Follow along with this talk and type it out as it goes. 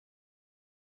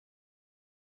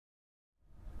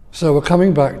So we're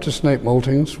coming back to Snape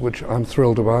Maltings, which I'm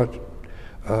thrilled about.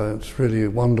 It's really a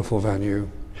wonderful venue.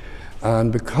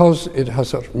 And because it has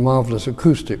such marvellous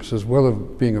acoustics, as well as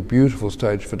being a beautiful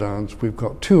stage for dance, we've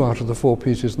got 2 out of the 4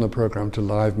 pieces in the programme to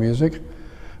live music.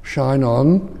 Shine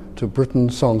On, to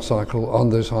Britain's song cycle on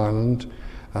this island,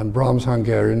 and Brahms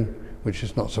Hungarian, which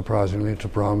is not surprisingly to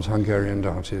Brahms Hungarian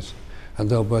dances. And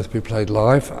they'll both be played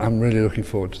live. I'm really looking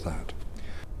forward to that.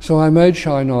 So I made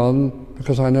Shine On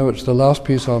because I know it's the last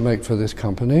piece I'll make for this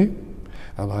company,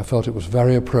 and I felt it was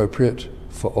very appropriate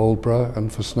for Aldborough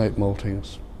and for Snape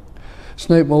Maltings.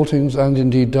 Snape Maltings and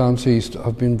indeed DanceEast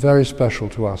have been very special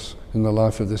to us in the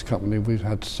life of this company. We've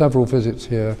had several visits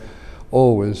here,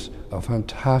 always a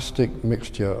fantastic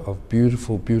mixture of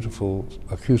beautiful, beautiful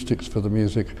acoustics for the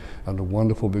music and a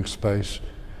wonderful big space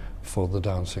for the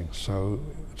dancing. So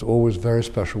it's always very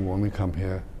special when we come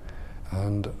here,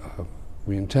 and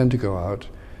we intend to go out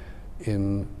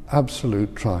in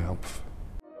absolute triumph.